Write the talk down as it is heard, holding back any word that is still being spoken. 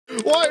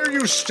Why are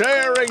you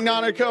staring,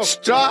 Nanako?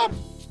 Stop!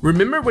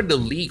 Remember when the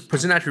leaked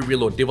Personality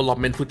Reload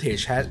development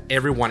footage had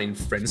everyone in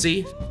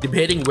frenzy,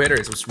 debating whether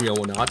it was real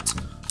or not?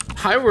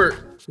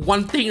 However,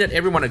 one thing that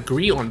everyone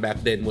agreed on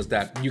back then was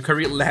that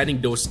Yukari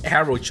landing those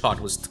arrow shots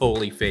was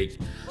totally fake.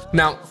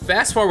 Now,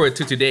 fast forward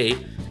to today,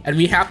 and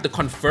we have the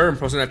confirmed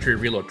Personality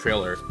Reload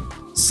trailer.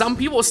 Some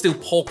people still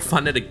poke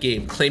fun at the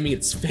game, claiming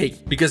it's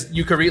fake because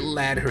Yukari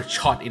landed her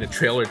shot in the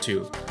trailer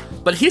too.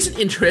 But here's an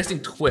interesting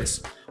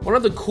twist. One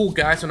of the cool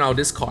guys on our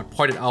Discord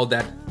pointed out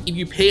that if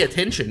you pay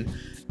attention,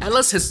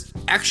 Atlus has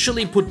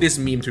actually put this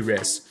meme to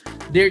rest.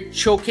 They're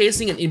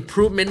showcasing an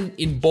improvement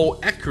in bow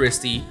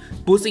accuracy,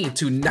 boosting it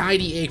to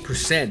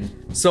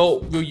 98%. So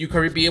will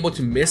Yukari be able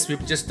to miss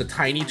with just the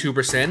tiny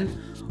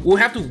 2%? We'll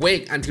have to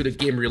wait until the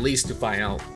game release to find out.